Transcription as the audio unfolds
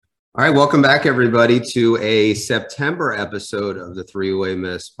All right, welcome back, everybody, to a September episode of the Three-Way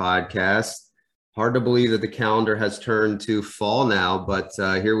Miss podcast. Hard to believe that the calendar has turned to fall now, but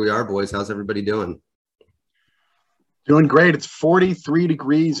here we are, boys. How's everybody doing? Doing great. It's 43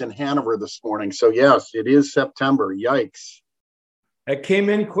 degrees in Hanover this morning. So, yes, it is September. Yikes. That came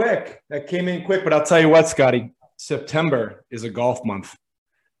in quick. But I'll tell you what, Scotty, September is a golf month,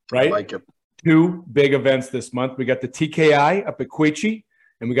 right? I like it. Two big events this month. We got the TKI up at Quechee,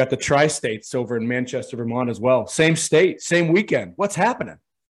 and we got the Tri-States over in Manchester, Vermont as well. Same state, same weekend. What's happening?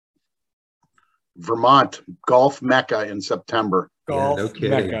 Vermont, golf mecca in September. Golf no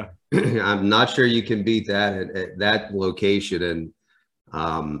kidding. mecca. I'm not sure you can beat that at that location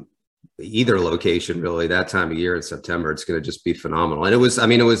and either location, really, that time of year in September. It's going to just be phenomenal. And it was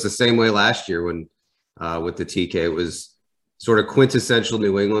the same way last year when with the TK. It was sort of quintessential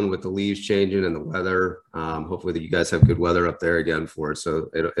New England with the leaves changing and the weather. Hopefully that you guys have good weather up there again for it. So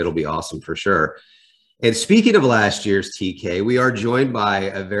it'll be awesome for sure. And speaking of last year's TK, we are joined by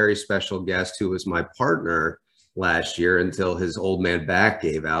a very special guest who was my partner last year until his old man back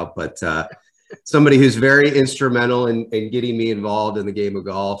gave out. But somebody who's very instrumental in getting me involved in the game of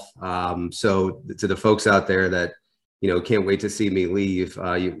golf. So to the folks out there that, can't wait to see me leave.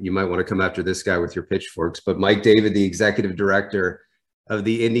 You might want to come after this guy with your pitchforks. But Mike David, the executive director of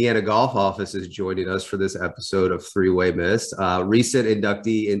the Indiana Golf Office, is joining us for this episode of Three-Way Miss. Recent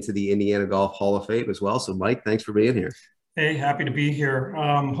inductee into the Indiana Golf Hall of Fame as well. So, Mike, thanks for being here. Hey, happy to be here.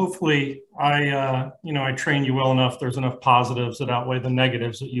 Hopefully, I trained you well enough. There's enough positives that outweigh the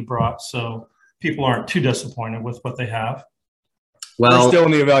negatives that you brought, so people aren't too disappointed with what they have. Well, we're still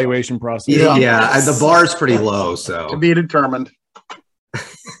in the evaluation process. Yeah, the bar is pretty low, so to be determined.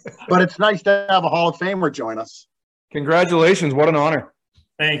 But it's nice to have a Hall of Famer join us. Congratulations! What an honor.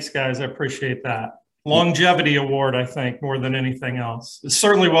 Thanks, guys. I appreciate that. Longevity award, I think, more than anything else. It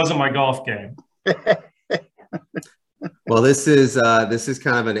certainly wasn't my golf game. Well, this is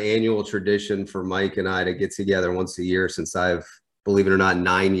kind of an annual tradition for Mike and I to get together once a year since believe it or not,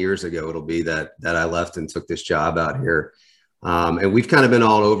 9 years ago it'll be that I left and took this job out here. And we've kind of been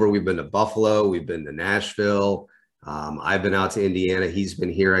all over. We've been to Buffalo. We've been to Nashville. I've been out to Indiana. He's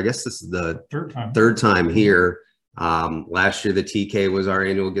been here. I guess this is the third time here. Last year, the TK was our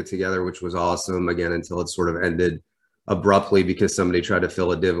annual get together, which was awesome again, until it sort of ended abruptly because somebody tried to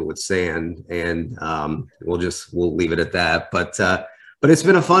fill a divot with sand, and we'll leave it at that. But it's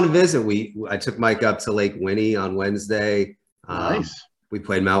been a fun visit. I took Mike up to Lake Winnie on Wednesday. Nice. We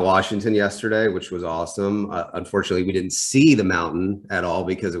played Mount Washington yesterday, which was awesome. Unfortunately, we didn't see the mountain at all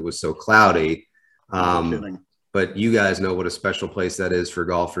because it was so cloudy. But you guys know what a special place that is for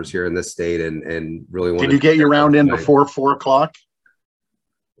golfers here in this state, and really want. Did you get your round in before 4 o'clock?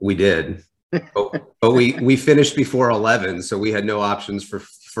 We did, but we finished before 11, so we had no options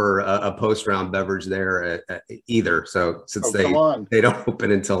for a post round beverage there either. So since they don't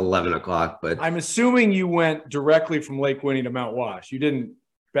open until 11 o'clock, but I'm assuming you went directly from Lake Winnie to Mount Wash. You didn't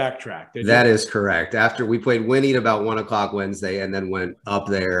backtrack, did you? That is correct. After we played Winnie at about 1 o'clock Wednesday, and then went up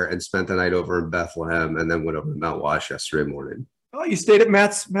there and spent the night over in Bethlehem, and then went over to Mount Wash yesterday morning. Oh, you stayed at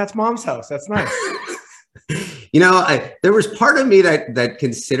Matt's mom's house. That's nice. There was part of me that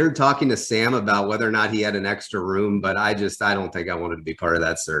considered talking to Sam about whether or not he had an extra room, but I don't think I wanted to be part of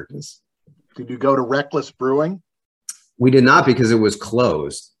that circus. Did you go to Reckless Brewing? We did not, because it was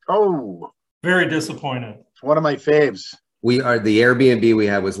closed. Oh, very disappointed. It's one of my faves. The Airbnb we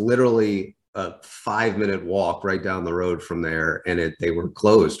had was literally a 5-minute walk right down the road from there, and they were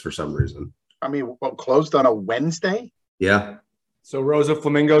closed for some reason. Closed on a Wednesday? Yeah. So Rosa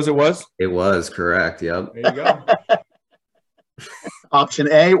Flamingos it was? It was, correct. Yep. There you go. Option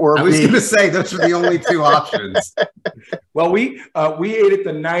A or B? I was going to say those are the only two options. Well, we ate at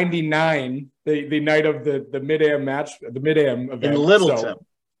the 99, the night of the mid-am match, the mid-am event. In Littleton.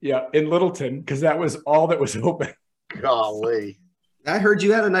 So, in Littleton, because that was all that was open. Golly. I heard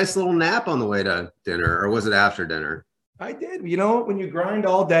you had a nice little nap on the way to dinner, or was it after dinner? I did. When you grind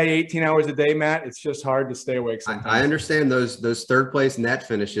all day, 18 hours a day, Matt, it's just hard to stay awake sometimes. I understand those third place net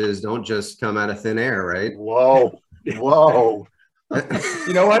finishes don't just come out of thin air, right? Whoa. You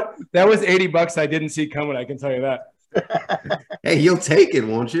know what? That was $80 I didn't see coming. I can tell you that. Hey, you'll take it,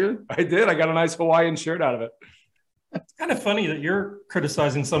 won't you? I did. I got a nice Hawaiian shirt out of it. It's kind of funny that you're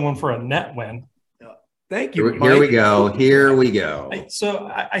criticizing someone for a net win. Thank you. Here we go.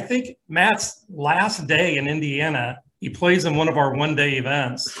 So I think Matt's last day in Indiana, he plays in one of our one-day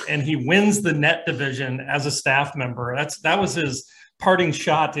events, and he wins the net division as a staff member. That was his parting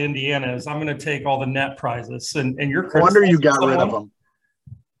shot to Indiana, is I'm going to take all the net prizes. And you're no wonder you got rid of them.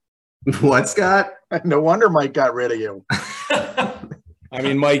 What, Scott? No wonder Mike got rid of you. I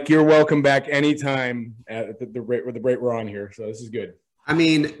mean, Mike, you're welcome back anytime at the rate we're on here. So this is good. I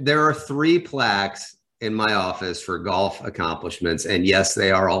mean, there are 3 plaques in my office for golf accomplishments, and yes,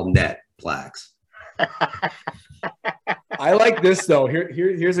 they are all net plaques. I like this though.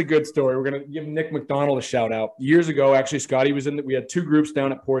 Here's a good story. We're gonna give Nick McDonald a shout out. Years ago, actually, Scotty was we had 2 groups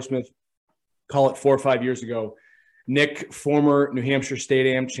down at Portsmouth. Call it 4 or 5 years ago. Nick, former New Hampshire State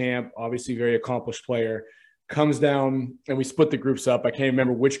Am champ, obviously very accomplished player, comes down and we split the groups up. I can't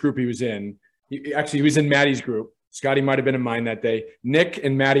remember which group he was in. He was in Maddie's group. Scotty might have been in mine that day. Nick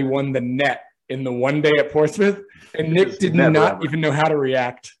and Maddie won the net in the one day at Portsmouth, and Nick did not even know how to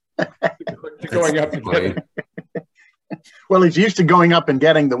react to going up and getting. Well, he's used to going up and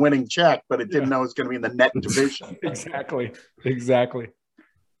getting the winning check, but it didn't know it was going to be in the net division. Exactly.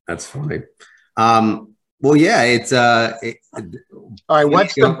 That's funny. Well, yeah, it's all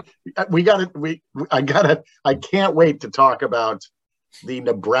right. I can't wait to talk about the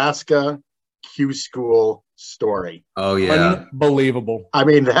Nebraska Q School story. Oh yeah, unbelievable. I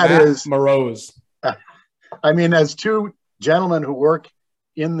mean, that is Moroz. I mean, as 2 gentlemen who work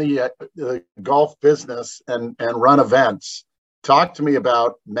in the golf business and run events, talk to me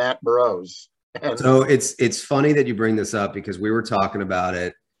about Matt Moroz. So it's funny that you bring this up because we were talking about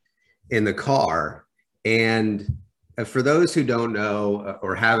it in the car. And for those who don't know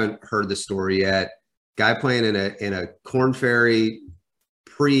or haven't heard the story yet, guy playing in a Korn Ferry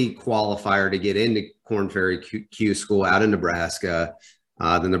pre-qualifier to get into Korn Ferry Q School out in Nebraska.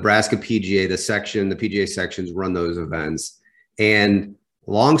 The Nebraska PGA, the PGA sections run those events. And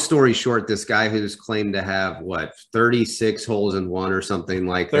long story short, this guy who's claimed to have 36 holes in one or something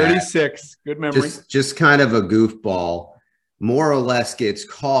like 36. that. 36. Good memory. Just kind of a goofball, more or less gets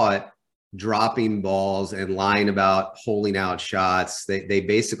caught dropping balls and lying about holing out shots. They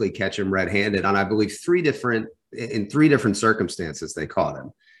basically catch him red-handed on, I believe, 3 different circumstances they caught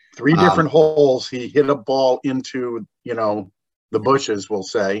him. 3 different holes. He hit a ball into, the bushes, we'll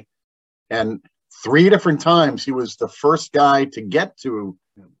say. And 3 different times he was the first guy to get to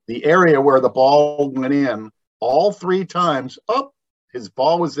the area where the ball went in. All 3 times, his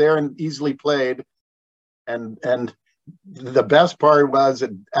ball was there and easily played. And the best part was that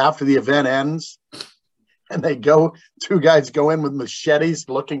after the event ends and 2 guys go in with machetes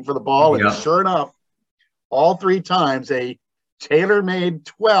looking for the ball. And sure enough, all 3 times, a tailor-made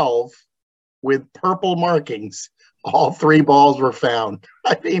 12 with purple markings, all 3 balls were found.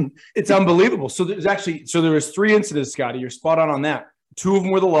 I mean, it's unbelievable. So there was 3 incidents, Scotty. You're spot on that. 2 of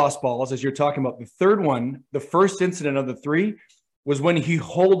them were the lost balls, as you're talking about. The third one, the first incident of the 3, was when he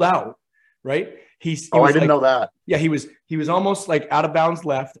holed out, right? I didn't know that. Yeah, he was almost like out of bounds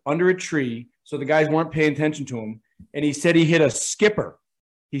left under a tree, so the guys weren't paying attention to him. And he said he hit a skipper.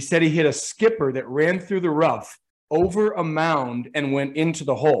 He said he hit a skipper that ran through the rough over a mound and went into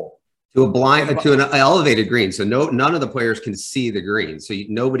the hole. To an elevated green. So none of the players can see the green. So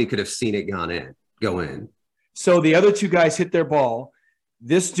nobody could have seen it go in. So the other 2 guys hit their ball.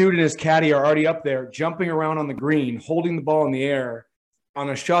 This dude and his caddy are already up there jumping around on the green, holding the ball in the air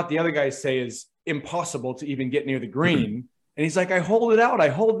on a shot the other guys say is impossible to even get near the green. And he's like, I hold it out.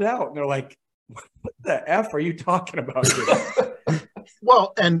 And they're like, what the F are you talking about here?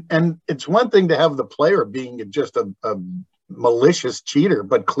 Well, and it's one thing to have the player being just a malicious cheater,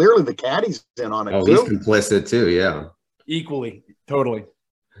 but clearly the caddy's in on it too. He's complicit too, yeah. Equally, totally.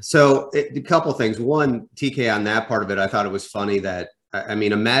 So a couple things. One, TK, on that part of it, I thought it was funny that, I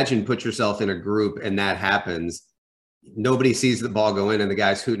mean, imagine put yourself in a group and that happens. Nobody sees the ball go in and the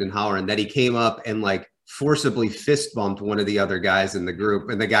guy's hooting and hollering, that he came up and forcibly fist bumped one of the other guys in the group.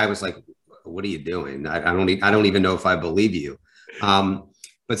 And the guy was like, what are you doing? I don't even know if I believe you.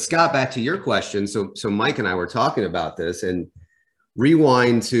 But Scott, back to your question. So Mike and I were talking about this, and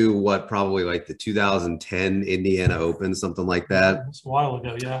rewind to probably the 2010 Indiana Open, something like that. It's a while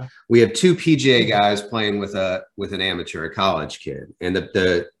ago, yeah. We have 2 PGA guys playing with an amateur, a college kid, and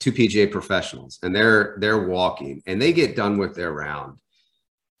the 2 PGA professionals, and they're walking, and they get done with their round.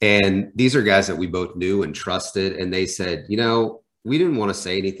 And these are guys that we both knew and trusted, and they said, we didn't want to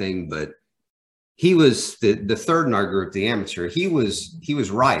say anything, but he was the third in our group, the amateur. He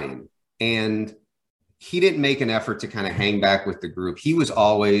was riding, and he didn't make an effort to kind of hang back with the group. He was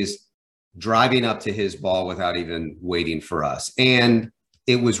always driving up to his ball without even waiting for us. And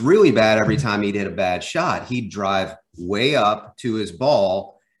it was really bad every time he'd hit a bad shot. He'd drive way up to his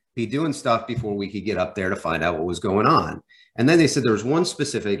ball, be doing stuff before we could get up there to find out what was going on. And then they said there was one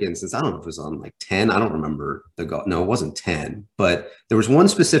specific instance. I don't know if it was on 10. I don't remember no, it wasn't 10, but there was one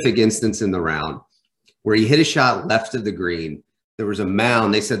specific instance in the round where he hit a shot left of the green. there was a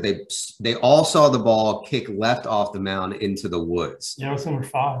mound. They said they all saw the ball kick left off the mound into the woods. Yeah, it was number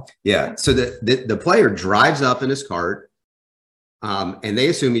 5. Yeah. So the player drives up in his cart, and they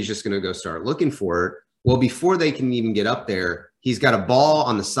assume he's just going to go start looking for it. Well, before they can even get up there, he's got a ball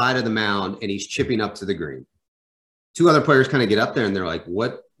on the side of the mound, and he's chipping up to the green. 2 other players kind of get up there, and they're like,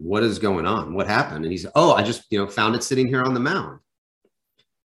 what is going on? What happened? And he's, oh, I just, found it sitting here on the mound.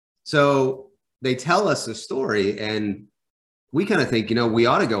 So they tell us the story, and we kind of think, we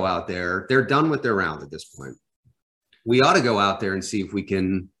ought to go out there. They're done with their round at this point. We ought to go out there and see if we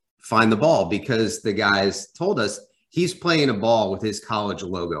can find the ball, because the guys told us he's playing a ball with his college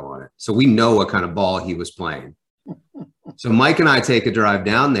logo on it. So we know what kind of ball he was playing. So Mike and I take a drive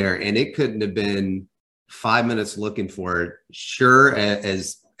down there, and it couldn't have been 5 minutes looking for it. Sure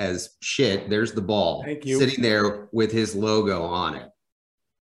as shit, there's the ball sitting there with his logo on it.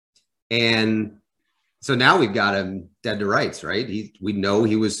 And so now we've got him dead to rights, right? We know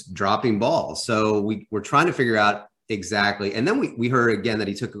he was dropping balls. So we're trying to figure out exactly. And then we heard again that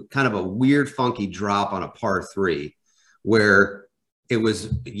he took kind of a weird, funky drop on a par 3 where it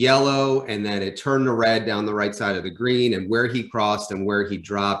was yellow and then it turned to red down the right side of the green, and where he crossed and where he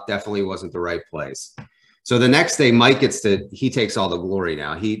dropped definitely wasn't the right place. So the next day, Mike he takes all the glory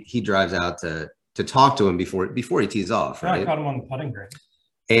now. He drives out to talk to him before he tees off, right? Yeah, I caught him on the putting green.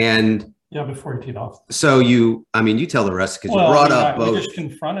 And yeah, before he teed off. So you tell the rest, because you brought up both. We just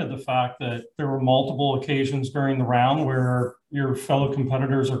confronted the fact that there were multiple occasions during the round where your fellow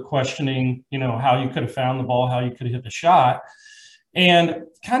competitors are questioning, how you could have found the ball, how you could have hit the shot. And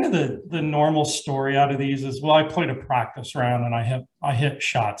kind of the normal story out of these is, well, I played a practice round and I hit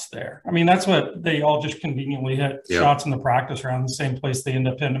shots there. I mean, that's what they all just conveniently hit shots in the practice round, the same place they end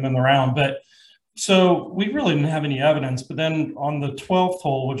up hitting them in the round. But so we really didn't have any evidence. But then on the 12th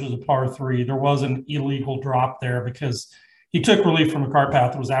hole, which was a par 3, there was an illegal drop there because he took relief from a cart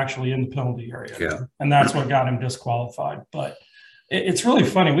path that was actually in the penalty area. Yeah. And that's what got him disqualified. But it's really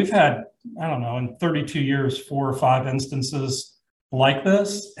funny. We've had, I don't know, in 32 years, 4 or 5 instances like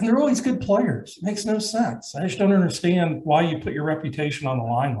this, and they're always good players. It makes no sense. I just don't understand why you put your reputation on the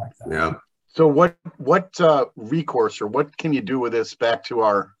line like that. Yeah. So what recourse or what can you do with this, back to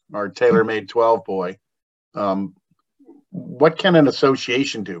our TaylorMade 12 boy? What can an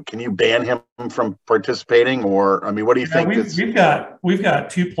association do? Can you ban him from participating, or what do you think? We've got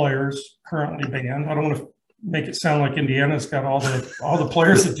 2 players currently banned. I don't want to make it sound like Indiana's got all the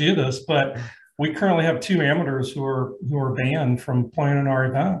players that do this, but we currently have 2 amateurs who are banned from playing in our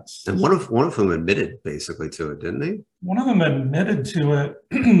events. And one of them admitted basically to it, didn't he? One of them admitted to it,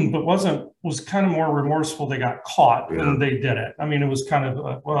 but was kind of more remorseful they got caught when they did it. I mean, it was kind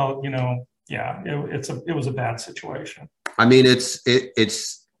of it was a bad situation. I mean, it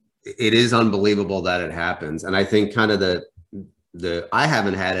is unbelievable that it happens, and I think kind of I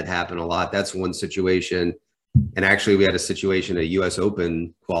haven't had it happen a lot. That's one situation, and actually we had a situation at a U.S.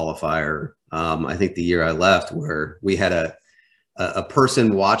 Open qualifier. I think the year I left, where we had a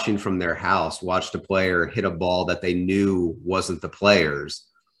person watching from their house watched a player hit a ball that they knew wasn't the player's.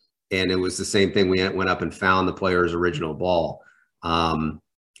 And it was the same thing. We went up and found the player's original ball, and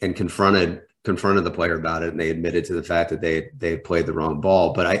confronted the player about it. And they admitted to the fact that they had played the wrong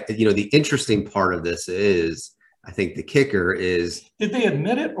ball. But the interesting part of this is, I think the kicker is, did they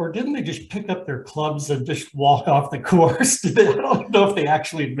admit it, or didn't they just pick up their clubs and just walk off the course? I don't know if they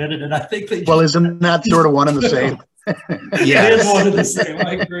actually admitted it. I think they. Well, isn't that sort of one and the same? Yeah, it is one and the same.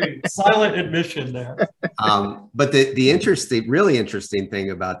 I agree. Silent admission there. But the really interesting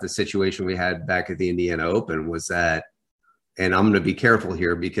thing about the situation we had back at the Indiana Open was that, and I'm going to be careful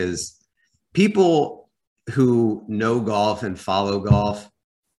here because people who know golf and follow golf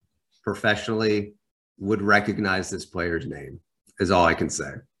professionally would recognize this player's name, is all I can say,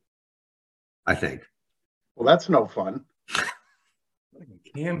 I think. Well, that's no fun.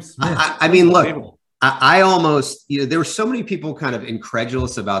 Cam Smith. I mean, look, I almost, there were so many people kind of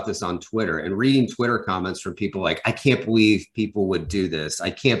incredulous about this on Twitter, and reading Twitter comments from people like, I can't believe people would do this.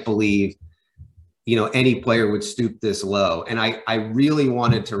 I can't believe, any player would stoop this low. And I really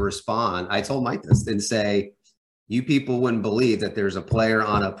wanted to respond. I told Mike this and say, you people wouldn't believe that there's a player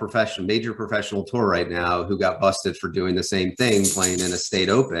on a major professional tour right now who got busted for doing the same thing, playing in a state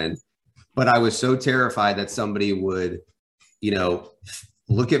open. But I was so terrified that somebody would,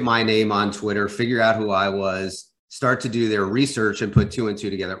 look at my name on Twitter, figure out who I was, start to do their research and put 2 and 2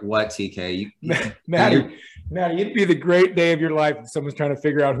 together. What, TK? Matty, it'd be the great day of your life if someone's trying to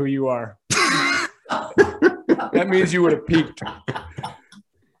figure out who you are. That means you would have peaked.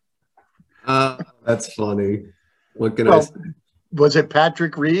 That's funny. What can I say? Was it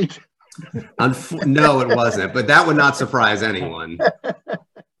Patrick Reed? No, it wasn't, but that would not surprise anyone.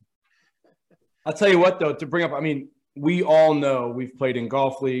 I'll tell you what, though, to bring up, I mean, we all know we've played in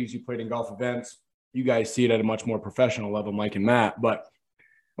golf leagues, you played in golf events. You guys see it at a much more professional level, Mike and Matt. But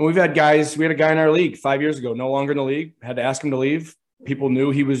and we had a guy in our league 5 years ago, no longer in the league, had to ask him to leave. People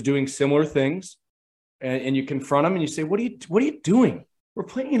knew he was doing similar things. And you confront him and you say, what are you doing? We're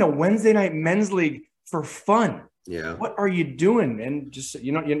playing in a Wednesday night men's league for fun. Yeah. What are you doing? And just,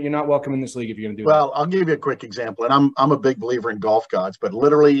 you're not welcome in this league if you're going to do Well, I'll give you a quick example. And I'm a big believer in golf gods, but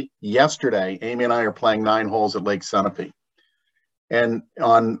literally yesterday, Amy and I are playing 9 holes at Lake Sunapee. And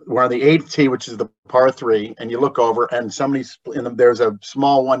we're on the 8th tee, which is the par 3, and you look over and there's a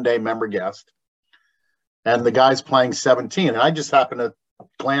small one-day member guest, and the guy's playing 17. And I just happened to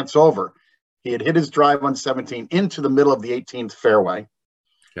glance over. He had hit his drive on 17 into the middle of the 18th fairway.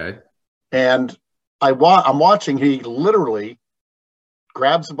 Okay. And I'm watching, he literally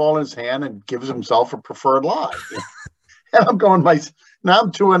grabs the ball in his hand and gives himself a preferred lie. And I'm going, now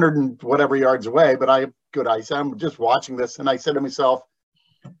I'm 200 and whatever yards away, but I have good eyesight. I'm just watching this. And I said to myself,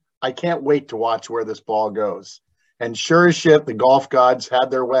 I can't wait to watch where this ball goes. And sure as shit, the golf gods had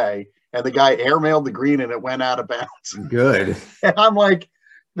their way, and the guy airmailed the green and it went out of bounds. Good. And I'm like,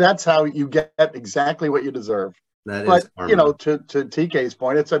 that's how you get exactly what you deserve. But, to TK's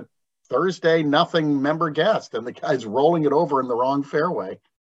point, it's a Thursday nothing member guest, and the guy's rolling it over in the wrong fairway.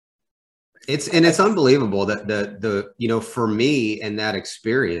 It's unbelievable that for me and that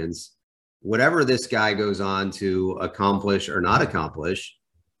experience, whatever this guy goes on to accomplish or not accomplish,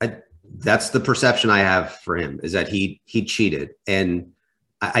 that's the perception I have for him, is that he cheated. And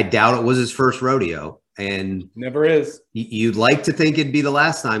I doubt it was his first rodeo. And never is. You'd like to think it'd be the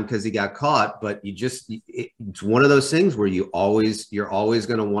last time because he got caught, but it's one of those things where you're always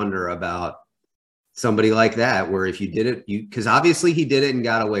going to wonder about somebody like that, where if you did it, because obviously he did it and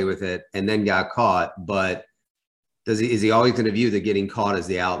got away with it and then got caught, but is he always going to view the getting caught as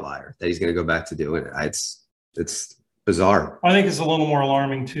the outlier, that he's going to go back to doing it? It's bizarre. I think it's a little more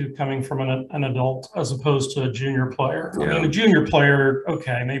alarming too, coming from an adult as opposed to a junior player. Yeah. I mean, a junior player,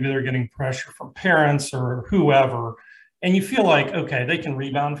 okay, maybe they're getting pressure from parents or whoever, and you feel like, okay, they can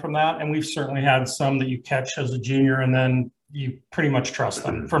rebound from that. And we've certainly had some that you catch as a junior and then you pretty much trust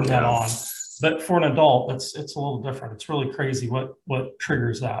them from then on. But for an adult, it's a little different. It's really crazy what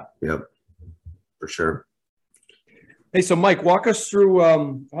triggers that. Yep, for sure. Hey, so Mike, walk us through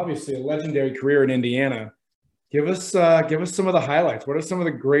obviously a legendary career in Indiana. Give us some of the highlights. What are some of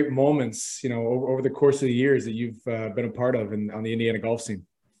the great moments, over the course of the years that you've been a part of on the Indiana golf scene?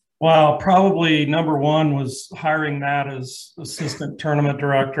 Well, probably number one was hiring Matt as assistant tournament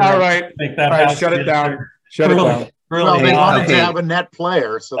director. All right. Make that All right, shut it down. Shut it down. Really, well, they wanted okay. to have a net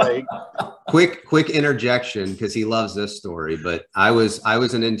player, so they quick interjection, because he loves this story. But I was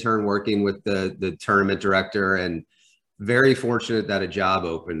an intern working with the tournament director, and very fortunate that a job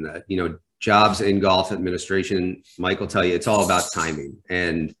opened. That jobs in golf administration, Mike will tell you, it's all about timing.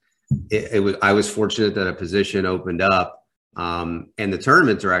 And I was fortunate that a position opened up, and the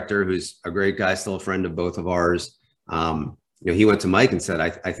tournament director, who's a great guy, still a friend of both of ours, he went to Mike and said,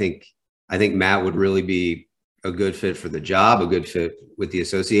 I think Matt would really be a good fit for the job, a good fit with the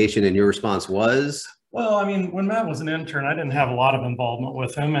association. And your response was? Well, I mean, when Matt was an intern, I didn't have a lot of involvement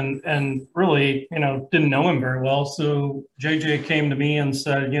with him and really, didn't know him very well. So JJ came to me and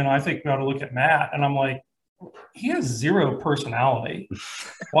said, I think we ought to look at Matt. And I'm like, he has zero personality.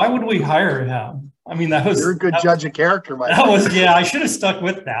 Why would we hire him? I mean, you're a good judge of character, Mike. I should have stuck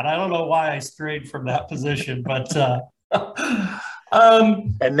with that. I don't know why I strayed from that position, but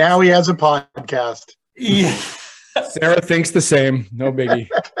and now he has a podcast. Yeah. Sarah thinks the same. No biggie.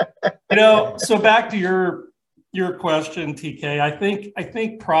 So back to your question, TK, I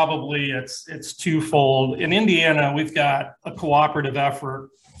think probably it's twofold. In Indiana, we've got a cooperative effort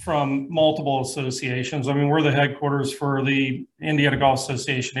from multiple associations. I mean, we're the headquarters for the Indiana Golf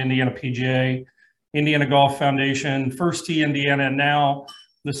Association, Indiana PGA, Indiana Golf Foundation, First Tee Indiana, and now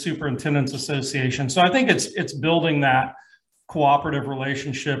the Superintendents Association. So I think it's building that cooperative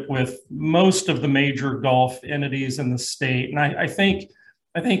relationship with most of the major golf entities in the state. And I think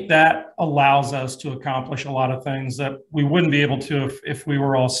that allows us to accomplish a lot of things that we wouldn't be able to if we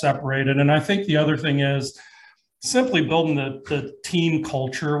were all separated. And I think the other thing is simply building the team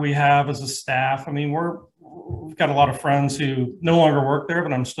culture we have as a staff. I mean, we've got a lot of friends who no longer work there,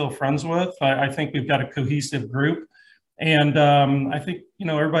 but I'm still friends with. I think we've got a cohesive group. And I think,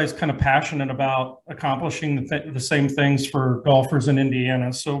 everybody's kind of passionate about accomplishing the same things for golfers in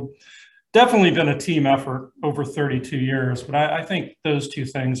Indiana. So definitely been a team effort over 32 years. But I think those two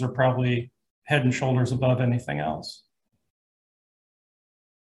things are probably head and shoulders above anything else.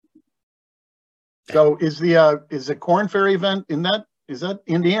 So is the Corn Ferry event is that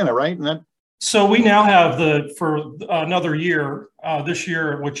Indiana, right? And that So we now have for another year this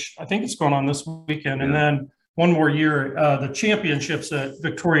year, which I think is going on this weekend, and then one more year, the championships at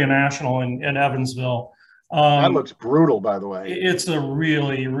Victoria National in Evansville. that looks brutal, by the way. It's a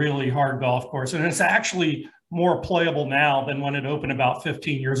really, really hard golf course, and it's actually more playable now than when it opened about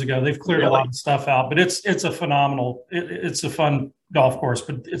 15 years ago. They've cleared a lot of stuff out, but it's a phenomenal. It's a fun golf course,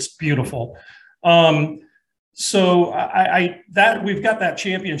 but it's beautiful. So that we've got that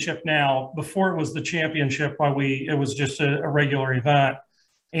championship now. Before it was the championship, it was just a regular event.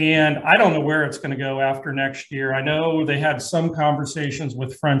 And I don't know where it's going to go after next year. I know they had some conversations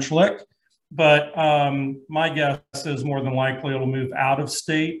with French Lick, but my guess is more than likely it'll move out of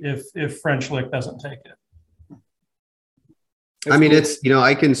state if French Lick doesn't take it. I mean, it's,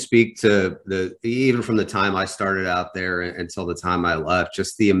 I can speak to even from the time I started out there until the time I left,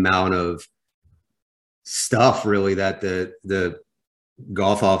 just the amount of stuff really that the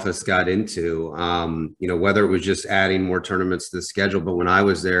golf office got into, whether it was just adding more tournaments to the schedule. But when I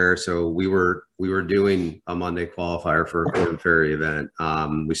was there, so we were doing a Monday qualifier for a Corn Ferry event.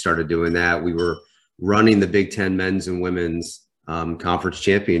 We started doing that. We were running the Big Ten men's and women's conference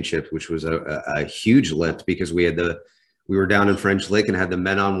championship, which was a huge lift because we were down in French Lick and had the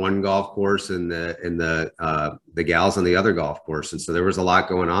men on one golf course and the gals on the other golf course. And so there was a lot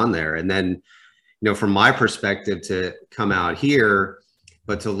going on there. And then, from my perspective to come out here,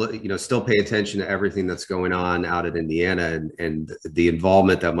 but to, still pay attention to everything that's going on out at Indiana and the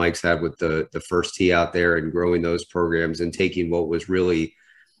involvement that Mike's had with the first tee out there and growing those programs and taking what was really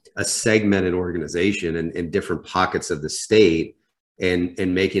a segmented organization in different pockets of the state and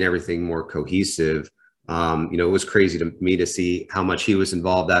making everything more cohesive. It was crazy to me to see how much he was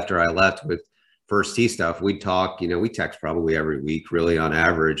involved after I left with first tee stuff. We'd talk, we text probably every week really on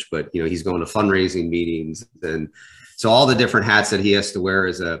average, but he's going to fundraising meetings. And so all the different hats that he has to wear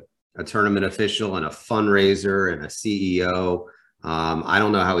as a tournament official and a fundraiser and a CEO. I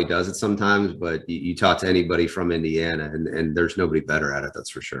don't know how he does it sometimes, but you talk to anybody from Indiana and there's nobody better at it. That's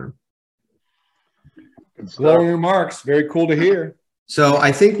for sure. Glowing remarks. Very cool to hear. So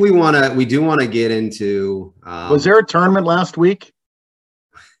I think we do want to get into. Was there a tournament last week?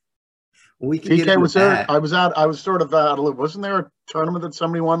 We can TK, was there? I was sort of out of loop. Wasn't there a tournament that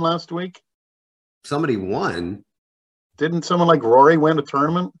somebody won last week? Somebody won. Didn't someone like Rory win a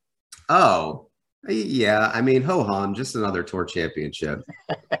tournament? Oh, yeah. I mean, ho-hum, just another tour championship.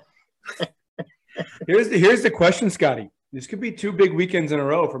 Here's the question, Scotty. This could be 2 big weekends in a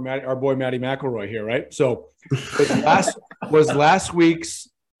row for our boy Matty McElroy here, right? So was last week's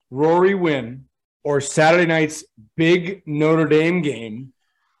Rory win or Saturday night's big Notre Dame game,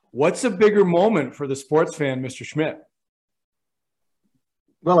 what's a bigger moment for the sports fan, Mr. Schmidt?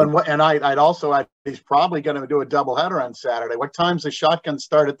 Well, I'd also add he's probably going to do a doubleheader on Saturday. What time's the shotgun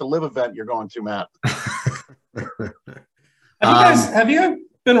start at the live event you're going to, Matt? Have you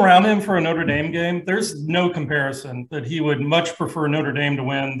been around him for a Notre Dame game? There's no comparison that he would much prefer Notre Dame to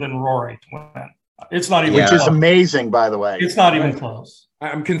win than Rory to win. It's not even Which is amazing, by the way. It's not even close.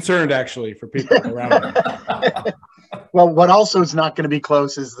 I'm concerned, actually, for people around him. Well, what also is not going to be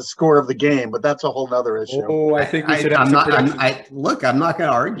close is the score of the game, but that's a whole nother issue. Oh, I think we should have look, I'm not going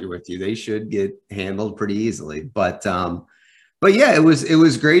to argue with you. They should get handled pretty easily. But yeah, it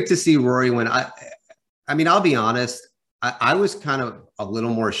was great to see Rory win. I mean, I'll be honest. I was kind of a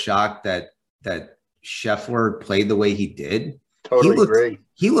little more shocked that Scheffler played the way he did. Totally agree.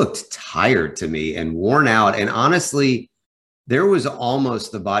 He looked tired to me and worn out. And honestly, there was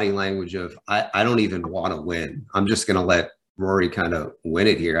almost the body language of, I don't even want to win. I'm just going to let Rory kind of win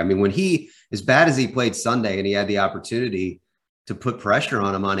it here. I mean, when as bad as he played Sunday and he had the opportunity to put pressure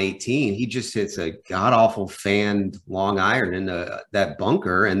on him on 18, he just hits a god-awful fanned long iron in that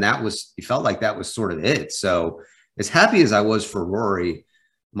bunker. And he felt like that was sort of it. So as happy as I was for Rory,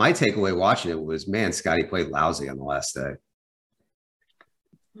 my takeaway watching it was, man, Scotty played lousy on the last day.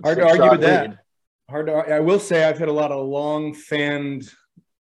 Hard to argue with that. I will say I've hit a lot of long fanned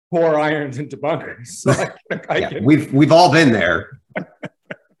poor irons into bunkers. So we've all been there.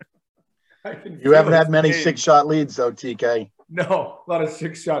 You haven't had many 6-shot leads though, TK. No, a lot of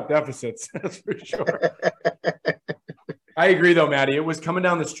 6-shot deficits. That's for sure. I agree though, Matty. It was coming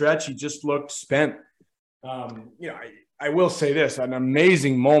down the stretch. He just looked spent. I will say this, an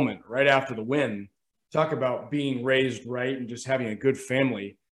amazing moment right after the win. Talk about being raised right and just having a good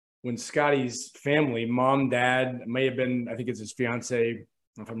family. When Scotty's family, mom, dad, may have been, I think it's his fiance,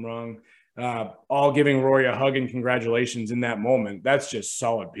 if I'm wrong, all giving Rory a hug and congratulations in that moment. That's just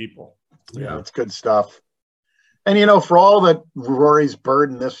solid people. Yeah, it's good stuff. And, you know, for all that Rory's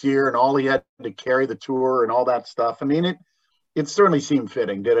burden this year and all he had to carry the tour and all that stuff, I mean, it certainly seemed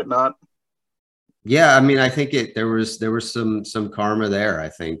fitting, did it not? Yeah, I mean, I think there was some karma there, I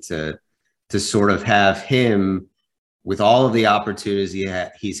think, to sort of have him with all of the opportunities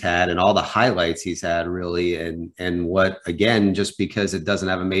he's had and all the highlights he's had, really, and what, again, just because it doesn't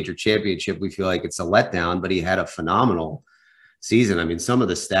have a major championship, we feel like it's a letdown, but he had a phenomenal season. I mean, some of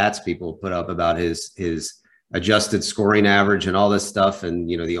the stats people put up about his adjusted scoring average and all this stuff, and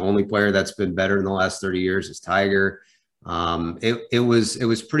you know, the only player that's been better in the last 30 years is Tiger. It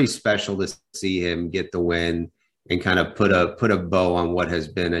was pretty special to see him get the win and kind of put a bow on what has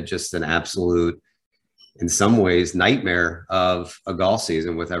been just an absolute, in some ways, nightmare of a golf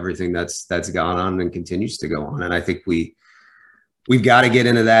season with everything that's gone on and continues to go on. And I think we've got to get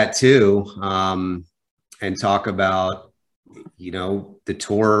into that too, and talk about, you know, the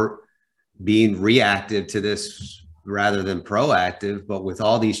tour being reactive to this rather than proactive, but with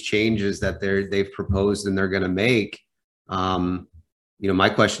all these changes that they've proposed and they're going to make. You know, my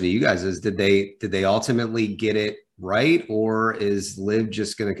question to you guys is, did they ultimately get it right, or is LIV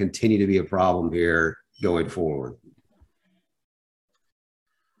just going to continue to be a problem here going forward?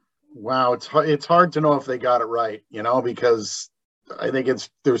 Wow, it's hard to know if they got it right, you know, because I think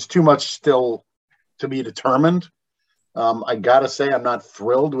there's too much still to be determined. I gotta say, I'm not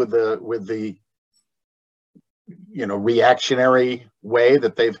thrilled with the you know, reactionary way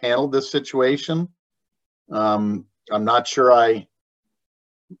that they've handled this situation. I'm not sure I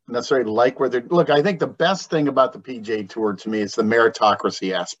necessarily like where they're. Look, I think the best thing about the PGA Tour to me is the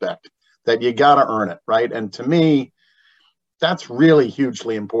meritocracy aspect, that you got to earn it, right? And to me, that's really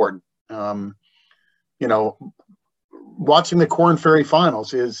hugely important. You know, watching the Korn Ferry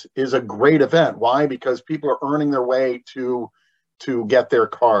Finals is a great event. Why? Because people are earning their way to get their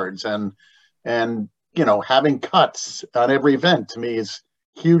cards, and you know, having cuts on every event to me is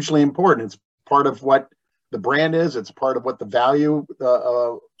hugely important. It's part of what the brand is. It's part of what the value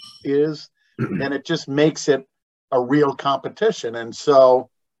is, and it just makes it a real competition. And so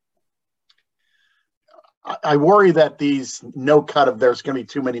I worry that there's going to be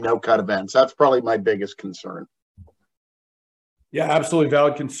too many no-cut events. That's probably my biggest concern. Yeah, absolutely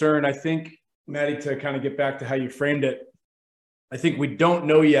valid concern. I think, Maddie, to kind of get back to how you framed it, I think we don't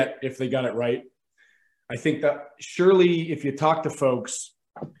know yet if they got it right. I think that surely if you talk to folks,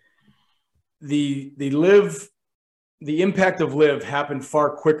 the impact of LIV happened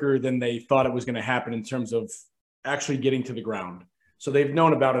far quicker than they thought it was going to happen in terms of actually getting to the ground. So they've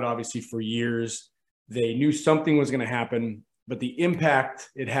known about it obviously for years. They knew something was going to happen, but the impact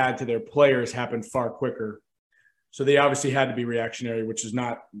it had to their players happened far quicker. So they obviously had to be reactionary, which is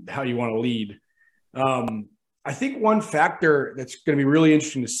not how you want to lead. I think one factor that's going to be really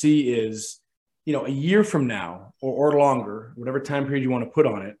interesting to see is, you know, a year from now or longer, whatever time period you want to put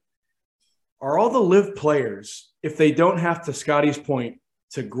on it, are all the LIV players, if they don't have, to Scotty's point,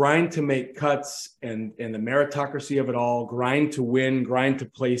 to grind to make cuts and the meritocracy of it all, grind to win, grind to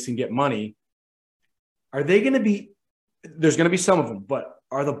place and get money, are they going to be, there's going to be some of them, but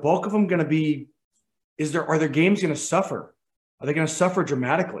are the bulk of them going to be, are their games going to suffer? Are they going to suffer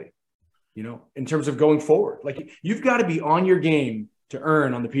dramatically, you know, in terms of going forward? Like, you've got to be on your game to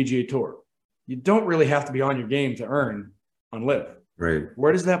earn on the PGA Tour. You don't really have to be on your game to earn on LIV. Right.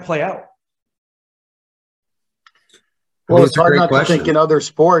 Where does that play out? Well, it's hard not to think in other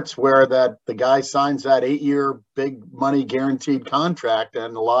sports where the guy signs that 8-year big money guaranteed contract,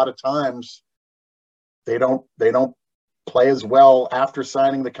 and a lot of times they don't play as well after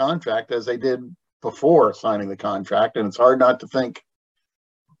signing the contract as they did before signing the contract, and it's hard not to think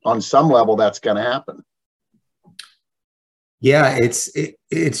on some level that's going to happen. Yeah,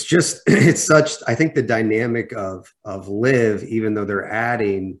 it's just, it's such, I think the dynamic of LIV, even though they're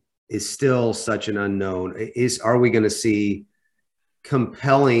adding, is still such an unknown. Are we going to see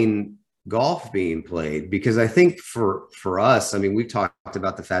compelling golf being played? Because I think for us, I mean, we've talked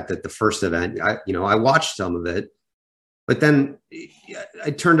about the fact that the first event, I watched some of it, but then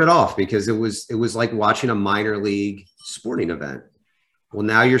I turned it off because it was like watching a minor league sporting event. Well,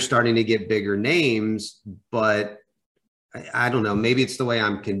 now you're starting to get bigger names, but I don't know, maybe it's the way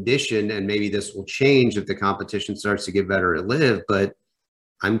I'm conditioned, and maybe this will change if the competition starts to get better at LIV, but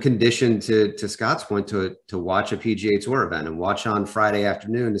I'm conditioned to Scott's point to watch a PGA Tour event and watch on Friday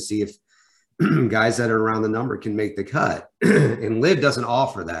afternoon to see if guys that are around the number can make the cut. And LIV doesn't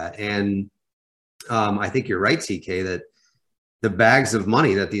offer that. And I think you're right, TK, that the bags of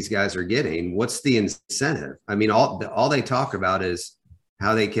money that these guys are getting, what's the incentive? I mean, all they talk about is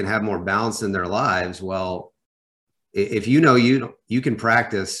how they can have more balance in their lives. Well, if you know you can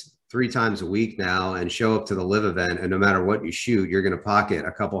practice 3 times a week now and show up to the live event, and no matter what you shoot, you're going to pocket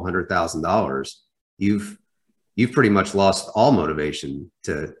a couple $100,000. You've pretty much lost all motivation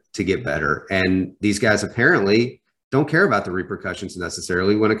to get better. And these guys apparently don't care about the repercussions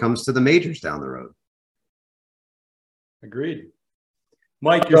necessarily when it comes to the majors down the road. Agreed.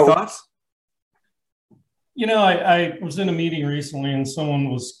 Mike, your thoughts? You know, I was in a meeting recently and someone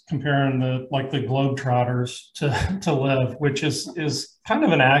was comparing the Globetrotters to live, which is kind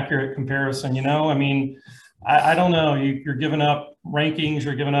of an accurate comparison. You know, I mean, I don't know. You're giving up rankings.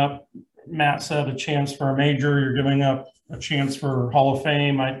 You're giving up, Matt said, a chance for a major. You're giving up a chance for Hall of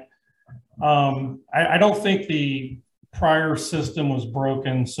Fame. I don't think the prior system was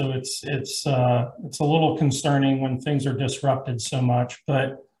broken, so it's a little concerning when things are disrupted so much.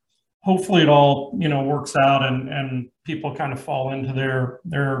 But hopefully it all, you know, works out and people kind of fall into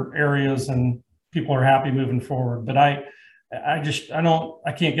their areas and people are happy moving forward. But I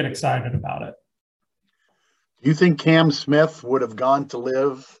can't get excited about it. Do you think Cam Smith would have gone to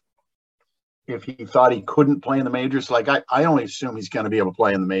live if he thought he couldn't play in the majors? Like I only assume he's going to be able to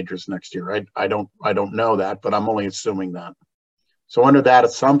play in the majors next year. I don't know that, but I'm only assuming that. So under that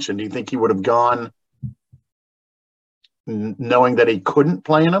assumption, do you think he would have gone knowing that he couldn't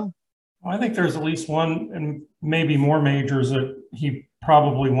play in them? I think there's at least one and maybe more majors that he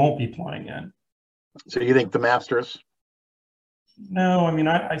probably won't be playing in. So you think the Masters? No, I mean,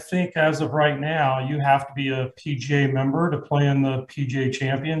 I think as of right now, you have to be a PGA member to play in the PGA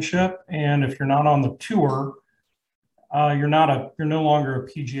Championship. And if you're not on the tour, you're no longer a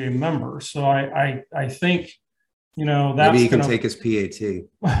PGA member. So I think, you know, that's maybe he can take his PAT.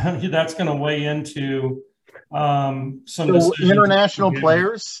 That's going to weigh into some so international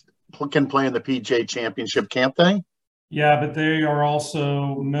players can play in the PGA Championship, can't they? Yeah, but they are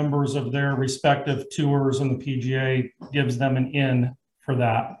also members of their respective tours, and the PGA gives them an in for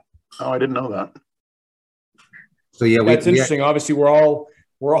that. Oh, I didn't know that. So yeah, that's interesting. Obviously, we're all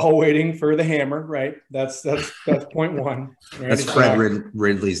waiting for the hammer, right? That's point one. Right? That's Fred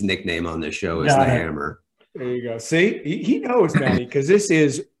Ridley's nickname on this show is the hammer. There you go. See, he knows, Manny, because this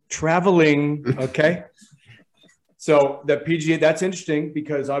is traveling. Okay. So the PGA, that's interesting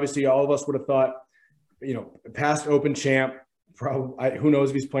because obviously all of us would have thought, you know, past Open champ, probably, who knows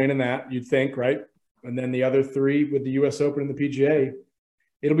if he's playing in that, you'd think, right? And then the other 3 with the U.S. Open and the PGA.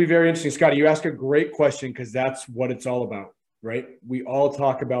 It'll be very interesting. Scotty, you ask a great question because that's what it's all about, right? We all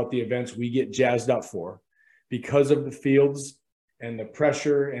talk about the events we get jazzed up for because of the fields and the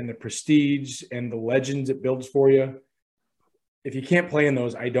pressure and the prestige and the legends it builds for you. If you can't play in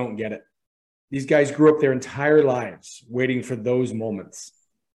those, I don't get it. These guys grew up their entire lives waiting for those moments.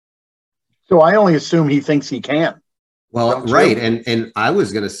 So I only assume he thinks he can. Well, right. And I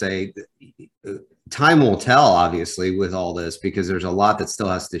was going to say time will tell, obviously, with all this, because there's a lot that still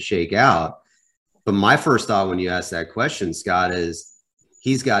has to shake out. But my first thought when you asked that question, Scott, is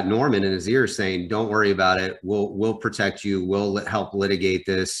he's got Norman in his ear saying, don't worry about it. We'll protect you. We'll help litigate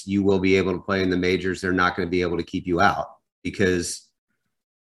this. You will be able to play in the majors. They're not going to be able to keep you out because,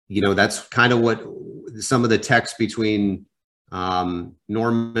 you know, that's kind of what some of the text between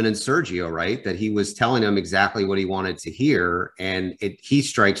Norman and Sergio, right? That he was telling him exactly what he wanted to hear. And he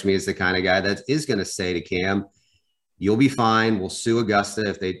strikes me as the kind of guy that is going to say to Cam, you'll be fine. We'll sue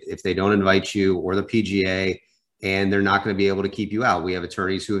Augusta if they don't invite you or the PGA, and they're not going to be able to keep you out. We have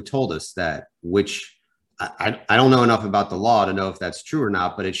attorneys who have told us that, which I don't know enough about the law to know if that's true or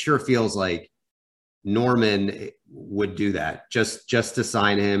not, but it sure feels like Norman would do that just to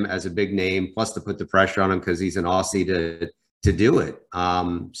sign him as a big name, plus to put the pressure on him because he's an Aussie to do it.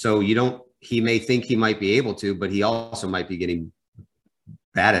 So he may think he might be able to, but he also might be getting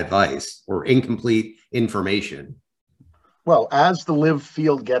bad advice or incomplete information. Well, as the live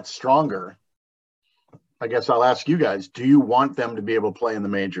field gets stronger, I guess I'll ask you guys, do you want them to be able to play in the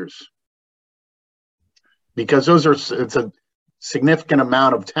majors? Because it's a significant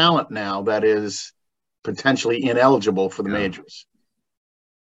amount of talent now that is potentially ineligible for the majors.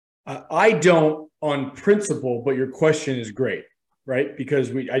 I don't on principle, but your question is great, right?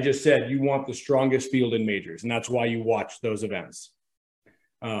 Because I just said you want the strongest field in majors, and that's why you watch those events.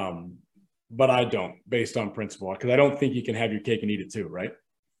 But I don't, based on principle, because I don't think you can have your cake and eat it too, right?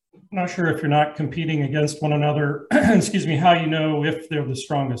 I'm not sure if you're not competing against one another, excuse me, how you know if they're the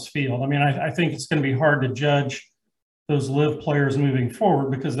strongest field. I mean, I think it's going to be hard to judge those live players moving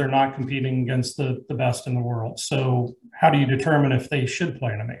forward because they're not competing against the best in the world. So how do you determine if they should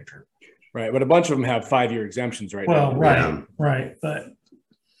play in a major? Right. But a bunch of them have 5-year exemptions right now. Well, right. But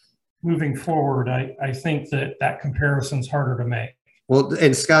moving forward, I think that comparison's harder to make. Well,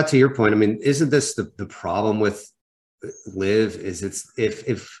 and Scott, to your point, I mean, isn't this the problem with Liv, is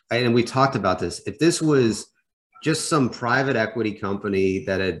if and we talked about this, if this was just some private equity company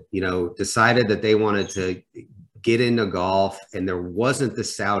that had, decided that they wanted to get into golf and there wasn't the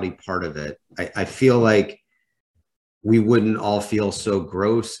Saudi part of it, I feel like we wouldn't all feel so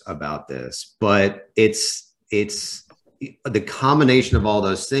gross about this. But it's the combination of all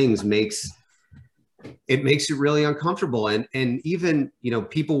those things makes it really uncomfortable. And even,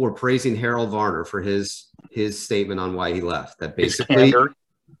 people were praising Harold Varner for his statement on why he left. That basically,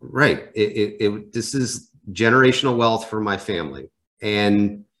 right. This is generational wealth for my family.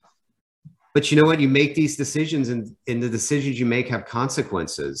 But you know what? You make these decisions, and the decisions you make have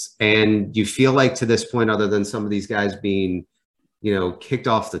consequences. And you feel like, to this point, other than some of these guys being, kicked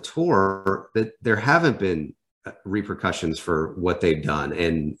off the tour, that there haven't been repercussions for what they've done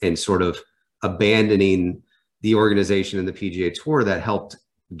and sort of abandoning the organization and the PGA Tour that helped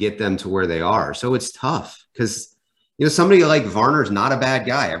get them to where they are. So it's tough because, somebody like Varner's not a bad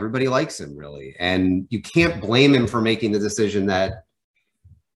guy. Everybody likes him, really. And you can't blame him for making the decision that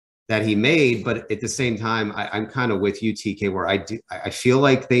he made. But at the same time, I'm kind of with you, TK, where I feel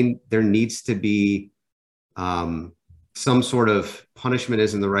like there needs to be some sort of punishment,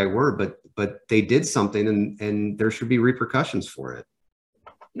 isn't the right word, but they did something and there should be repercussions for it.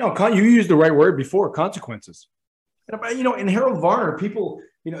 No, you used the right word before, consequences. And Harold Varner, people,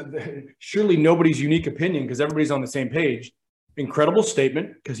 surely nobody's unique opinion because everybody's on the same page. Incredible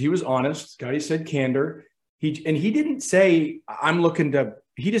statement because he was honest. Scotty said candor. He didn't say,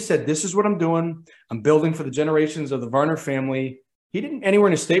 he just said, this is what I'm doing. I'm building for the generations of the Varner family. He didn't anywhere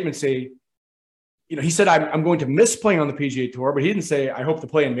in his statement say, he said, I'm going to miss playing on the PGA Tour, but he didn't say, I hope to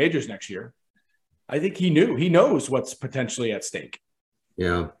play in majors next year. I think he knows what's potentially at stake.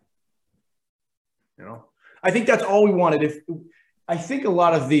 Yeah. I think that's all we wanted. I think a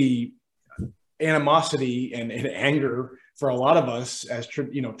lot of the animosity and anger for a lot of us as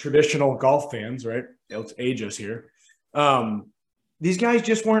traditional golf fans, right? Let's age us here. These guys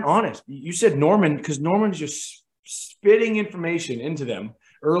just weren't honest. You said Norman, because Norman's just spitting information into them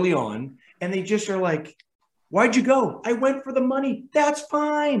early on, and they just are like, "Why'd you go? I went for the money. That's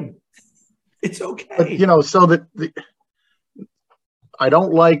fine. It's okay." But, so that I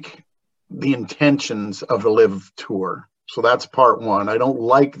don't like the intentions of the Live Tour. So that's part one. I don't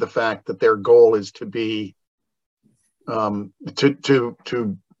like the fact that their goal is to be to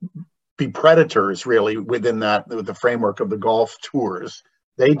be predators, really, within the framework of the golf tours.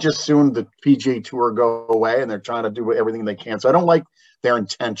 They just soon the PGA Tour go away, and they're trying to do everything they can. So I don't like their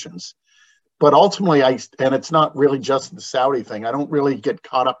intentions. But ultimately, and it's not really just the Saudi thing. I don't really get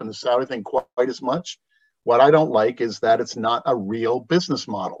caught up in the Saudi thing quite as much. What I don't like is that it's not a real business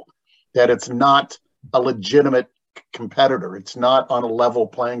model, that it's not a legitimate competitor. It's not on a level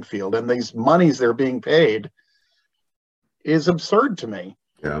playing field. And these monies they're being paid is absurd to me.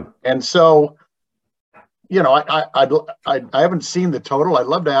 Yeah. And so, I haven't seen the total. I'd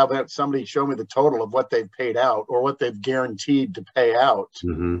love to have somebody show me the total of what they've paid out or what they've guaranteed to pay out.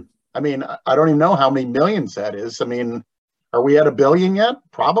 Mm-hmm. I mean, I don't even know how many millions that is. I mean, are we at $1 billion yet?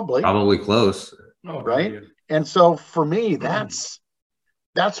 Probably Close. Oh, right. Yeah. And so for me, that's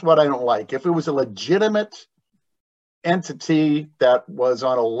what I don't like. If it was a legitimate entity that was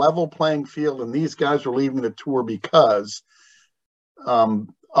on a level playing field and these guys were leaving the tour because of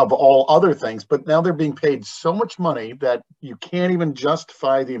all other things, but now they're being paid so much money that you can't even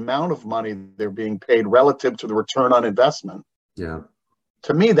justify the amount of money they're being paid relative to the return on investment. Yeah.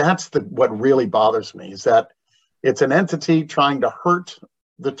 To me, that's what really bothers me, is that it's an entity trying to hurt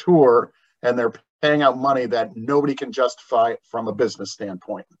the tour, and they're paying out money that nobody can justify from a business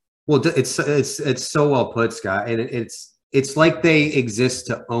standpoint. Well, it's so well put, Scott, and it's like they exist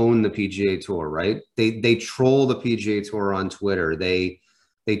to own the PGA Tour, right? They troll the PGA Tour on Twitter. They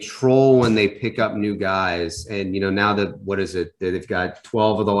troll when they pick up new guys, and now that what is it? They've got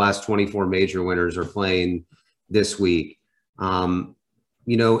 12 of the last 24 major winners are playing this week. The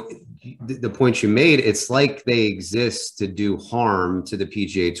point you made, it's like they exist to do harm to the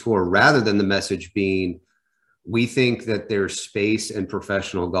PGA Tour rather than the message being, we think that there's space in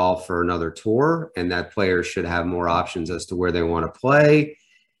professional golf for another tour and that players should have more options as to where they want to play.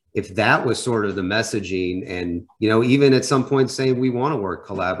 If that was sort of the messaging, and, even at some point saying we want to work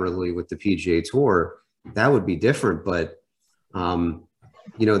collaboratively with the PGA Tour, that would be different. But,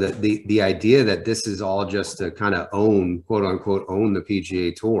 the idea that this is all just to kind of quote unquote, own the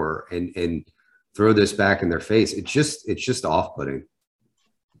PGA Tour and throw this back in their face, it's just off-putting.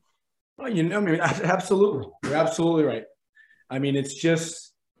 Well, absolutely. You're absolutely right. I mean, it's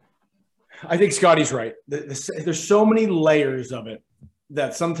just, I think Scotty's right. There's so many layers of it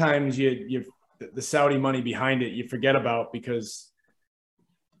that sometimes you the Saudi money behind it, you forget about, because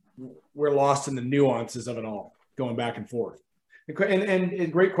we're lost in the nuances of it all, going back and forth. And a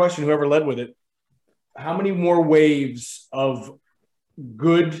great question, whoever led with it. How many more waves of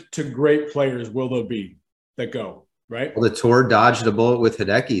good to great players will there be that go, right? Well, the tour dodged a bullet with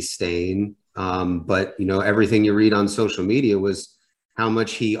Hideki staying. But, everything you read on social media was how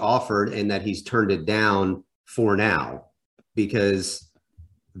much he offered and that he's turned it down for now, because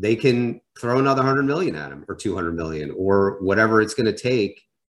they can throw another 100 million at him or 200 million or whatever it's going to take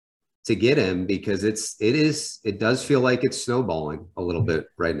to get him, because it does feel like it's snowballing a little bit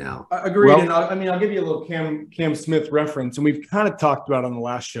right now. Agreed. Well, and I'll give you a little Cam Smith reference, and we've kind of talked about it on the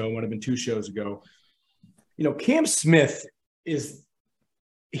last show. It might have been 2 shows ago. Cam Smith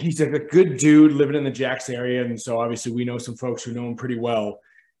he's like a good dude living in the Jacks area. And so obviously we know some folks who know him pretty well.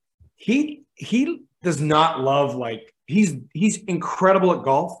 He does not love, like, he's incredible at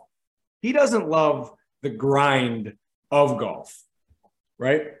golf. He doesn't love the grind of golf.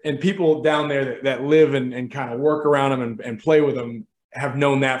 Right. And people down there that live and kind of work around him and play with him have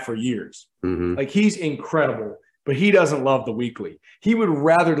known that for years. Mm-hmm. Like, he's incredible, but he doesn't love the weekly. He would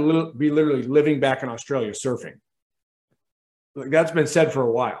rather be literally living back in Australia surfing. Like, that's been said for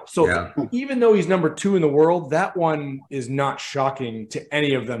a while. So Yeah. Even though he's number 2 in the world, that one is not shocking to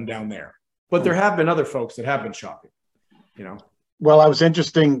any of them down there. But there have been other folks that have been shocking, Well, I was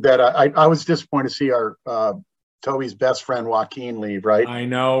interesting that I was disappointed to see our Toby's best friend Joaquin leave, right? I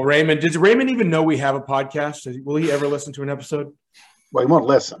know. Raymond, does Raymond even know we have a podcast? Will he ever listen to an episode? Well, he won't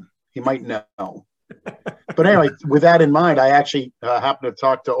listen. He might know. But anyway, with that in mind, I actually happened to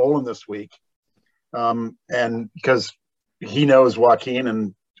talk to Olin this week, and because he knows Joaquin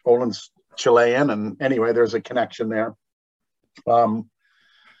and Olin's Chilean, and anyway, there's a connection there.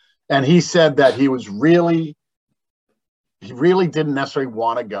 And he said that he really didn't necessarily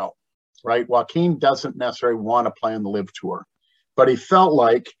want to go. Right, Joaquin doesn't necessarily want to play on the Live Tour, but he felt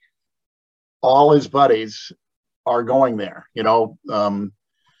like all his buddies are going there, and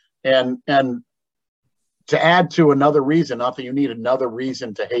to add to another reason, not that you need another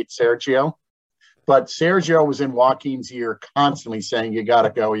reason to hate Sergio, but Sergio was in Joaquin's ear constantly saying, you got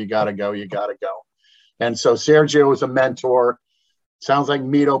to go, you got to go, you got to go. And so Sergio was a mentor. Sounds like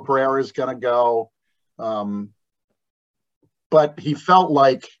Mito Pereira is going to go. But he felt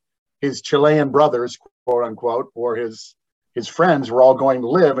like his Chilean brothers, quote unquote, or his friends were all going to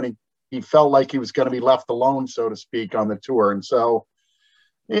live, and he felt like he was going to be left alone, so to speak, on the tour. And so,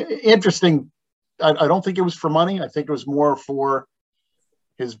 interesting. I don't think it was for money. I think it was more for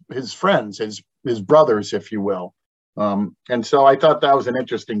his friends, his brothers, if you will. And so I thought that was an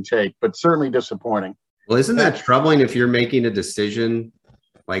interesting take, but certainly disappointing. Well, isn't that troubling if you're making a decision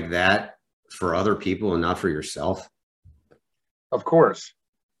like that for other people and not for yourself? Of course.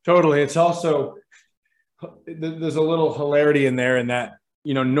 Totally. It's also, there's a little hilarity in there in that,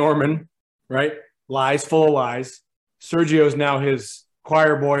 Norman, right? Lies, full of lies. Sergio's now his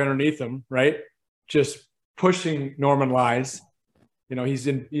choir boy underneath him, right? Just pushing Norman lies. He's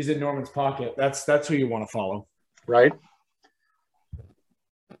in Norman's pocket. That's who you want to follow. Right.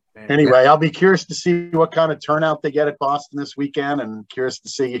 Anyway, I'll be curious to see what kind of turnout they get at Boston this weekend, and curious to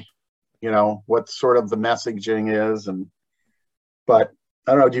see, what sort of the messaging is. But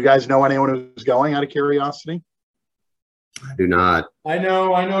I don't know. Do you guys know anyone who's going, out of curiosity? I do not. I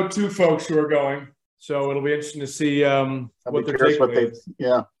know 2 folks who are going, so it'll be interesting to see what their takeaway is.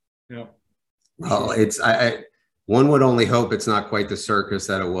 Yeah. Well, one would only hope it's not quite the circus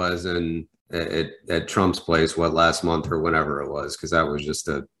that it was at Trump's place, last month or whenever it was, because that was just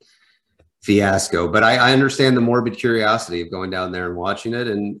a fiasco. But I understand the morbid curiosity of going down there and watching it,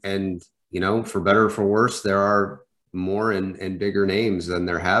 and for better or for worse, there are more and bigger names than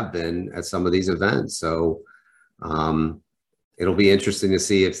there have been at some of these events. So it'll be interesting to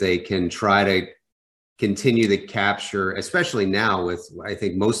see if they can try to continue to capture, especially now with, I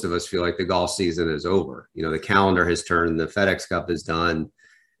think most of us feel like the golf season is over. The calendar has turned, the FedEx Cup is done.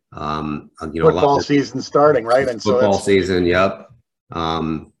 Football season starting, right? And football season. Yep.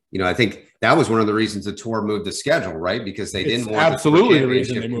 I think that was one of the reasons the tour moved the schedule, right? Because they didn't want absolutely the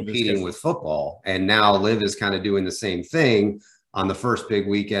reason they moved competing with football. And now Liv is kind of doing the same thing on the first big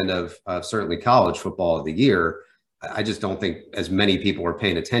weekend of certainly college football of the year. I just don't think as many people are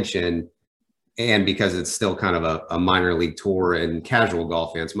paying attention. And because it's still kind of a minor league tour, and casual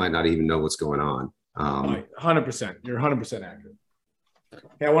golf fans might not even know what's going on. 100%. You're 100% accurate.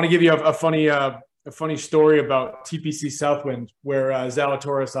 Hey, I want to give you a funny story about TPC Southwind, where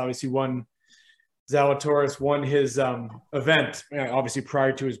Zalatoris obviously won. Zalatoris won his event, obviously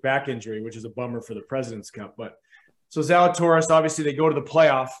prior to his back injury, which is a bummer for the President's Cup. But so Zalatoris, obviously, they go to the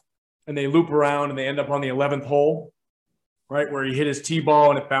playoff, and they loop around and they end up on the 11th hole, right, where he hit his tee ball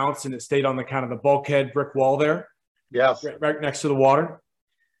and it bounced and it stayed on the kind of the bulkhead brick wall there. Yes. Right next to the water.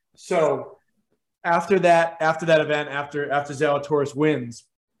 So after that event, after Zalatoris wins,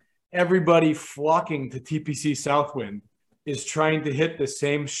 everybody flocking to TPC Southwind is trying to hit the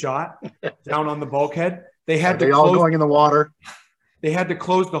same shot down on the bulkhead. Are they all going in the water? They had to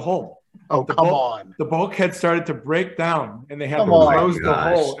close the hole. Oh, come on. The bulkhead started to break down and they had Come to on. close the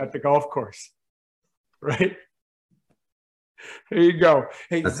Gosh. hole at the golf course. Right? There you go.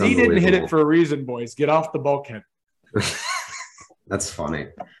 Hey, That's Z didn't hit unbelievable. it for a reason, boys. Get off the bulkhead. That's funny.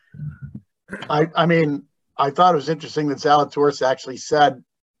 I mean, I thought it was interesting that Zalatoris actually said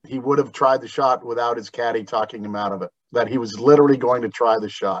he would have tried the shot without his caddy talking him out of it, that he was literally going to try the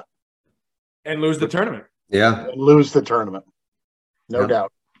shot And lose the tournament. Yeah. and lose the tournament. No Yep.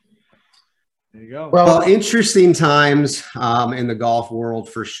 doubt. There you go. Well, interesting times in the golf world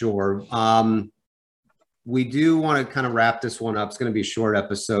for sure. We do want to kind of wrap this one up. It's going to be a short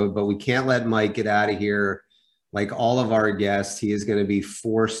episode, but we can't let Mike get out of here. Like all of our guests, he is going to be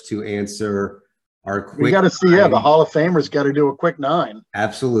forced to answer our quick. We got to see, the Hall of Famers got to do a quick 9.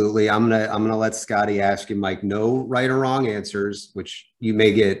 Absolutely. I'm gonna let Scotty ask you, Mike, no right or wrong answers, which you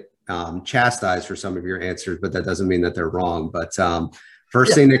may get chastised for some of your answers, but that doesn't mean that they're wrong. But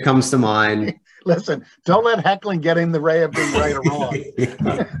first thing that comes to mind. Listen, don't let heckling get in the way of being right or wrong.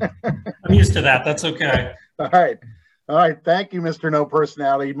 I'm used to that. That's okay. All right. Thank you, Mr. No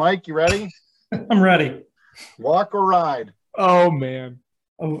Personality. Mike, you ready? I'm ready. Walk or ride? Oh, man.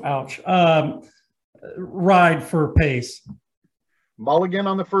 Oh, ouch. Ride for pace. Mulligan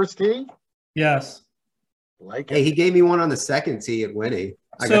on the first tee? Yes. Like Hey, it. he gave me one on the second tee at Winnie.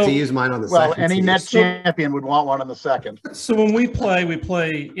 I got So- to use mine on the Well, second any tee. net champion would want one on the second. So when we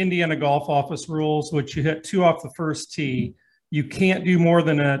play Indiana Golf Office rules, which you hit 2 off the first tee. You can't do more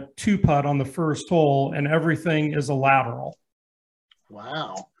than a 2-putt on the first hole, and everything is a lateral.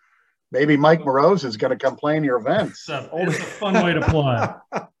 Wow. Maybe Mike Moroz is going to come play in your events. It's a fun way to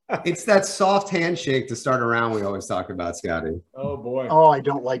play. It's that soft handshake to start around we always talk about, Scotty. Oh, boy. Oh, I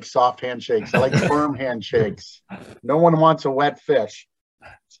don't like soft handshakes. I like firm handshakes. No one wants a wet fish.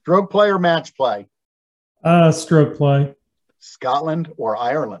 Stroke play or match play? Stroke play. Scotland or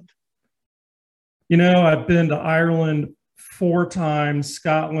Ireland? You know, I've been to Ireland 4 times,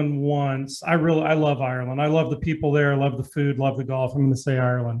 Scotland once. I love Ireland. I love the people there. I love the food, love the golf. I'm going to say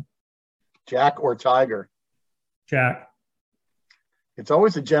Ireland. Jack or Tiger? Jack. It's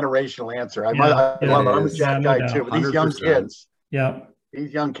always a generational answer. I Yeah, love it. I'm a is. Jack Yeah, no guy too, doubt. but these young 100%. kids, Yeah.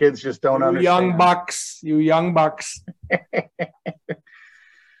 these young kids just don't You understand. young bucks.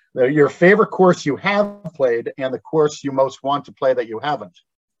 Your favorite course you have played and the course you most want to play that you haven't.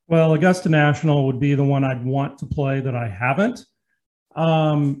 Well, Augusta National would be the one I'd want to play that I haven't.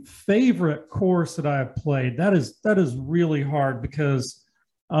 Favorite course that I have played, that is really hard because,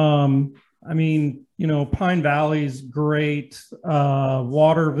 I mean, you know, Pine Valley's great.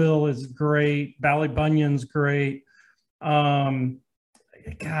 Waterville is great. Ballybunion's great.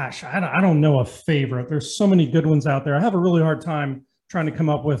 Gosh, I don't know a favorite. There's so many good ones out there. I have a really hard time trying to come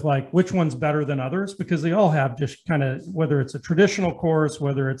up with like which one's better than others because they all have just kind of, whether it's a traditional course,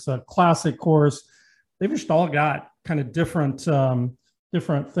 whether it's a classic course, they've just all got kind of different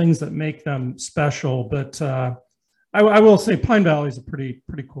things that make them special. But I will say Pine Valley is a pretty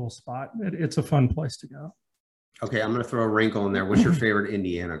cool spot. It's a fun place to go. Okay, I'm going to throw a wrinkle in there. What's your favorite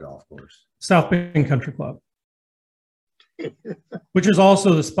Indiana golf course? South Bend Country Club, which is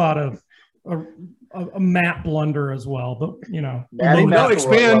also the spot of a map blunder as well. But you know, Maddie No,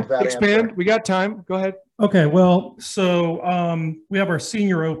 McElroy loved that expand. answer. We got time. Go ahead. okay. Well, so we have our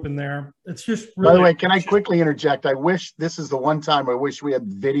senior open there. It's just really, By the way, can I quickly interject? I wish this is the one time I wish we had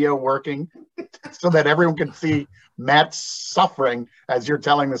video working so that everyone could see Matt's suffering as you're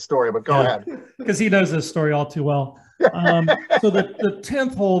telling the story. But go ahead. because he knows this story all too well. So the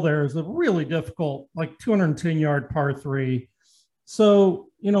 10th hole there is a really difficult, like 210-yard par 3. So,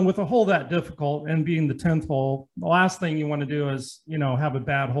 you know, with a hole that difficult and being the 10th hole, the last thing you want to do is, you know, have a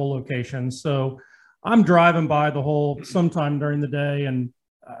bad hole location. So I'm driving by the hole sometime during the day and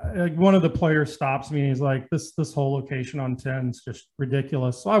one of the players stops me and he's like, this hole location on 10 is just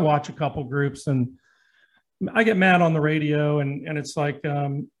ridiculous. So I watch a couple groups and I get mad on the radio and it's like,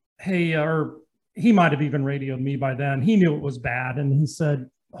 hey, or he might have even radioed me by then. He knew it was bad. And he said,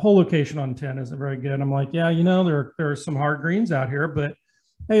 hole location on 10 isn't very good. I'm like, yeah, you know, there are some hard greens out here, but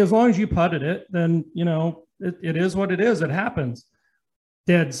hey, as long as you putted it, then, you know, it is what it is. It happens.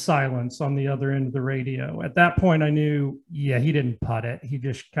 Dead silence on the other end of the radio. At that point, I knew, yeah, he didn't putt it. He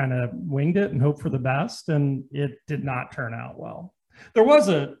just kind of winged it and hoped for the best. And it did not turn out well. There was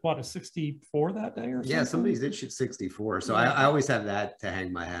a 64 that day or something? Yeah, somebody did shoot 64. So I always have that to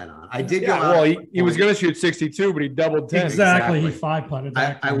hang my hat on. I did go Yeah, out. well, he was going to shoot 62, but he doubled 10. Exactly. He Exactly. 5-putted.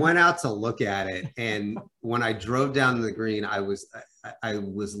 I went out to look at it, and when I drove down to the green, I was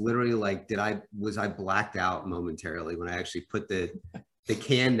literally like, was I blacked out momentarily when I actually put the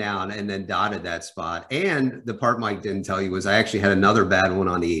can down and then dotted that spot. And the part Mike didn't tell you was I actually had another bad one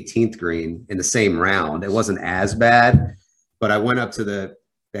on the 18th green in the same round. It wasn't as bad, but I went up to the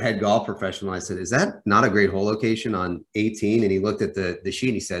head golf professional. I said, "Is that not a great hole location on 18?" And he looked at the sheet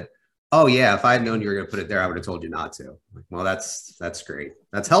and he said, "Oh yeah, if I had known you were going to put it there, I would have told you not to." I'm like, well, that's great.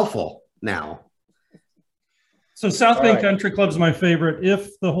 That's helpful now. So South Bend right. Country Club's my favorite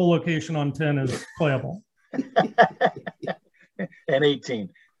if the whole location on 10 is playable. And 18.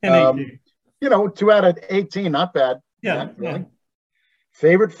 And 18. 2 out of 18, not bad. Yeah, Not really. yeah.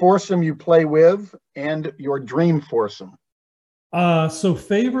 Favorite foursome you play with and your dream foursome. So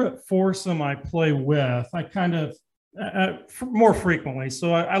favorite foursome I play with, I kind of more frequently.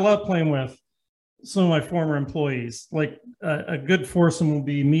 So I love playing with some of my former employees. Like a good foursome will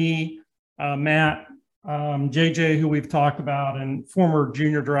be me, Matt, JJ, who we've talked about, and former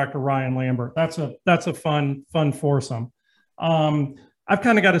junior director Ryan Lambert. That's a fun foursome. I've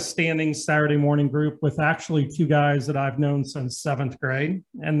kind of got a standing Saturday morning group with actually 2 guys that I've known since 7th grade,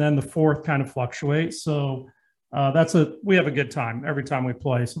 and then the 4th kind of fluctuates. So we have a good time every time we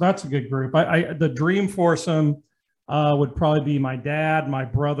play. So that's a good group. The dream foursome would probably be my dad, my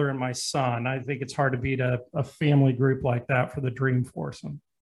brother, and my son. I think it's hard to beat a family group like that for the dream foursome.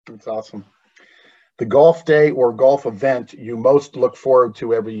 That's awesome. The golf day or golf event you most look forward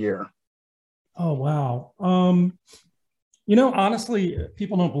to every year. Oh, wow. Honestly,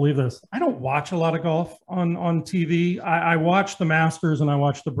 people don't believe this. I don't watch a lot of golf on TV. I watch the Masters and I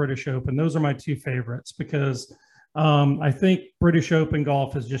watch the British Open. Those are my 2 favorites because I think British Open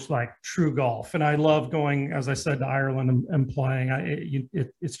golf is just like true golf. And I love going, as I said, to Ireland and playing.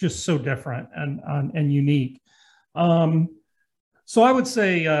 It's just so different and unique. So I would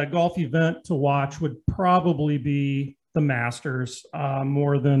say a golf event to watch would probably be the Masters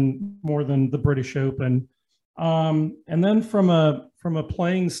more than the British Open. And then from a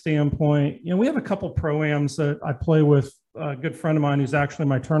playing standpoint, we have a couple pro-ams that I play with. A good friend of mine who's actually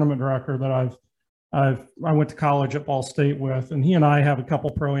my tournament director that I went to college at Ball State with, and he and I have a couple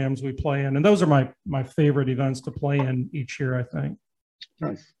pro-ams we play in, and those are my favorite events to play in each year, I think.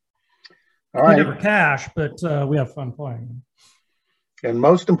 Nice. All right. We never cash, but we have fun playing. And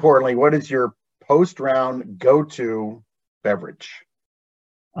most importantly, what is your post-round go-to beverage?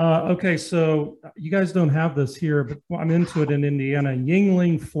 Okay, so you guys don't have this here, but I'm into it in Indiana.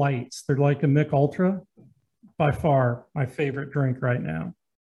 Yingling Flights. They're like a Mick Ultra. By far my favorite drink right now.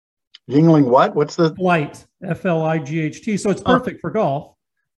 Yingling what? What's the Flight? Flight. So it's perfect for golf.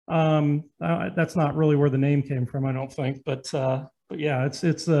 That's not really where the name came from, I don't think. But yeah, it's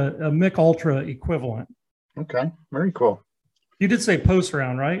a Mick Ultra equivalent. Okay, very cool. You did say post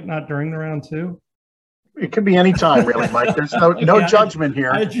round, right? Not during the round too? It could be any time, really, Mike. There's no judgment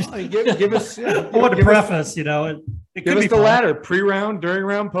here. Give us. I want to preface, it Give could us be the fun. ladder: pre-round, during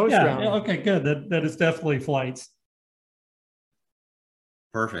round, post-round. Yeah, okay, good. That is definitely flights.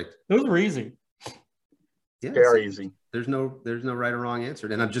 Perfect. Those were easy. Yeah, Very easy. There's no right or wrong answer.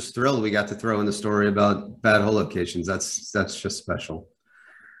 And I'm just thrilled we got to throw in the story about bad hole locations. That's just special.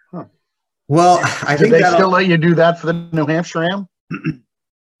 Huh. Well, I think they still let you do that for the New Hampshire Am?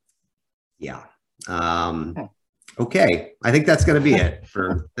 Yeah. Okay. I think that's going to be it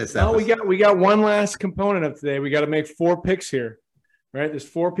for this episode. We got one last component of today. We got to make 4 picks here, right? There's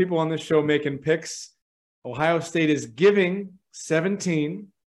 4 people on this show making picks. Ohio State is giving 17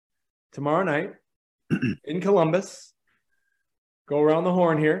 tomorrow night in Columbus. Go around the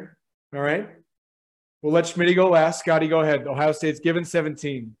horn here. All right. We'll let Schmitty go last. Scotty, go ahead. Ohio State's giving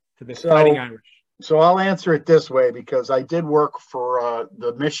 17 to the Fighting Irish. So I'll answer it this way because I did work for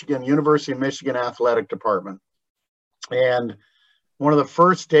the University of Michigan Athletic Department. And one of the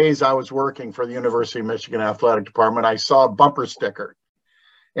first days I was working for the University of Michigan Athletic Department, I saw a bumper sticker.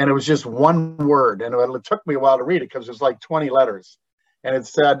 And it was just one word. And it took me a while to read it because it was like 20 letters. And it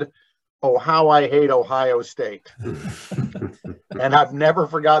said, "Oh, how I hate Ohio State." And I've never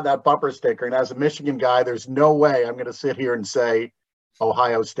forgotten that bumper sticker. And as a Michigan guy, there's no way I'm going to sit here and say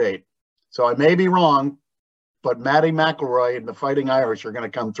Ohio State. So I may be wrong, but Matty McElroy and the Fighting Irish are going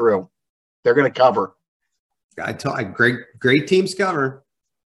to come through. They're going to cover. Great teams cover.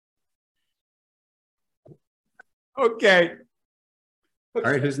 Okay. All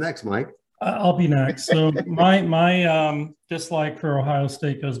right, who's next, Mike? I'll be next. So my dislike for Ohio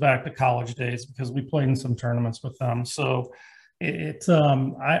State goes back to college days because we played in some tournaments with them. So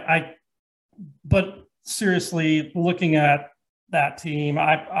But seriously, looking at that team,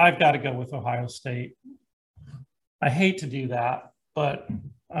 I've got to go with Ohio State. I hate to do that, but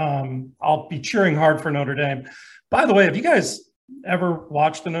I'll be cheering hard for Notre Dame. By the way, have you guys ever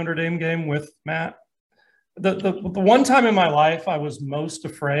watched a Notre Dame game with Matt? The one time in my life I was most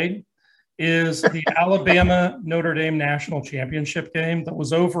afraid is the Alabama Notre Dame national championship game that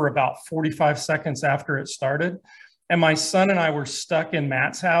was over about 45 seconds after it started. And my son and I were stuck in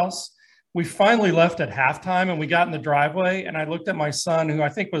Matt's house. We finally left at halftime and we got in the driveway, and I looked at my son, who I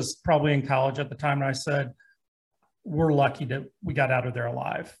think was probably in college at the time, and I said, we're lucky that we got out of there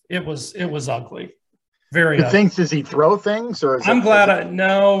alive. It was ugly. Very You ugly. think, does he throw things, or is I'm it, glad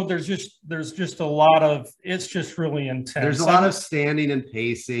no, there's just a lot of, it's just really intense. There's a lot of standing and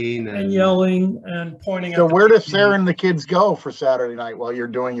pacing and yelling and pointing so at the where does TV. Sarah and the kids go for Saturday night while you're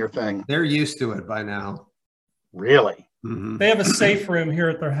doing your thing? They're used to it by now. Really? Mhm. They have a safe room here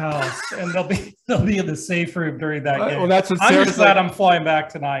at their house, and they'll be in the safe room during that game. Well, that's what I'm Sarah's just glad like. I'm flying back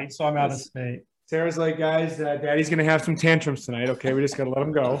tonight, so I'm out of state. Sarah's like, guys, Daddy's going to have some tantrums tonight. Okay, we just got to let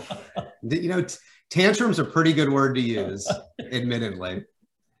him go. You know, tantrum's a pretty good word to use, admittedly.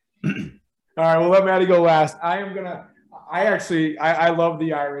 All right, we'll let Maddie go last. I love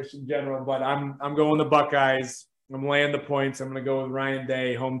the Irish in general, but I'm going the Buckeyes. I'm laying the points. I'm going to go with Ryan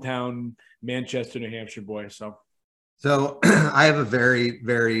Day, hometown Manchester, New Hampshire boy. So I have a very,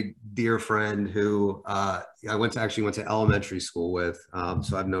 very dear friend who I went to elementary school with.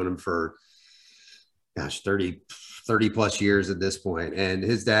 So I've known him for, 30 plus years at this point. And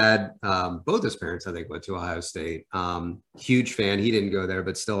his dad, both his parents, I think, went to Ohio State. Huge fan. He didn't go there,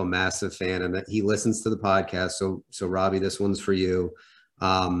 but still a massive fan. And that he listens to the podcast. So Robbie, this one's for you.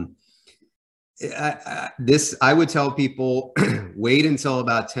 I would tell people, wait until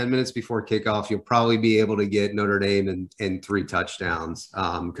about 10 minutes before kickoff. You'll probably be able to get Notre Dame in 3 touchdowns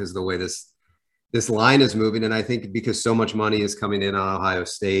because the way this line is moving. And I think because so much money is coming in on Ohio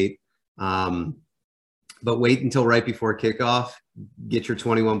State. But wait until right before kickoff, get your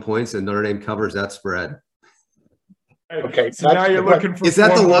 21 points, and Notre Dame covers that spread. Okay, So now you're looking for Is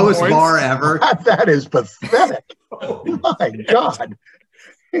that the 4 more lowest points? bar ever? That is pathetic. Oh my God.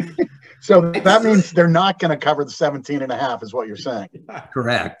 So that means they're not going to cover the 17.5 is what you're saying.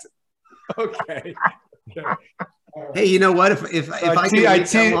 Correct. Okay. Hey, you know what? If I can wait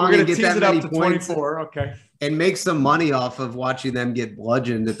that long we're and going to get tease that it up many to points 24. Okay. and make some money off of watching them get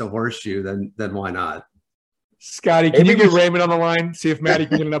bludgeoned at the horseshoe, then why not? Scotty, can Maybe you get we- Raymond on the line? See if Maddie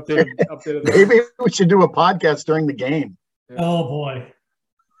can get an updated. Maybe we should do a podcast during the game. Oh boy.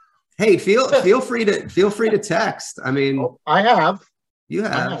 Hey, feel free to text. I mean, Oh, I have. you I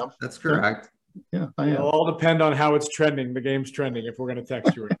have. have. That's correct. Yeah, I It'll have. all depend on how it's trending. The game's trending if we're going to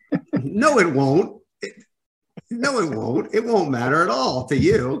text you. No, it won't. No, it won't. It won't matter at all to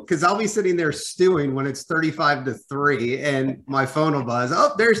you because I'll be sitting there stewing when it's 35-3 and my phone will buzz.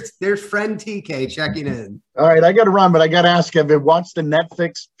 Oh, there's friend TK checking in. All right, I got to run, but I got to ask, have you watched the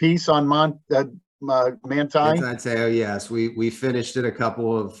Netflix piece on Manti? I'd say, oh yes, we finished it a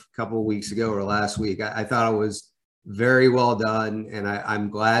couple of weeks ago or last week. I thought it was very well done, and I'm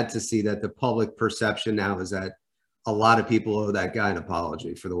glad to see that the public perception now is that a lot of people owe that guy an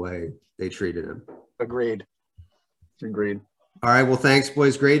apology for the way they treated him. Agreed. All right. Well, thanks,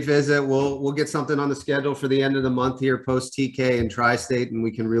 boys. Great visit. We'll get something on the schedule for the end of the month here, post TK and Tri-State, and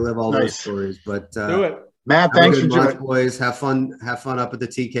we can relive all those Nice. stories. But Do it. Matt, have a thanks for good month, joining. boys. Have fun up at the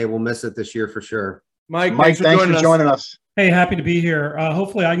TK. We'll miss it this year for sure. Mike, Mike, thanks for joining us. Hey, happy to be here.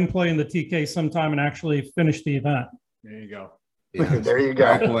 Hopefully I can play in the TK sometime and actually finish the event. There you go. Yeah. There you All go.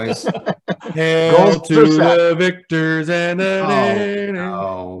 right, boys. Hail Gold to Suicide. the victors and Oh,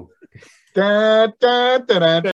 no. Da, da, da, da.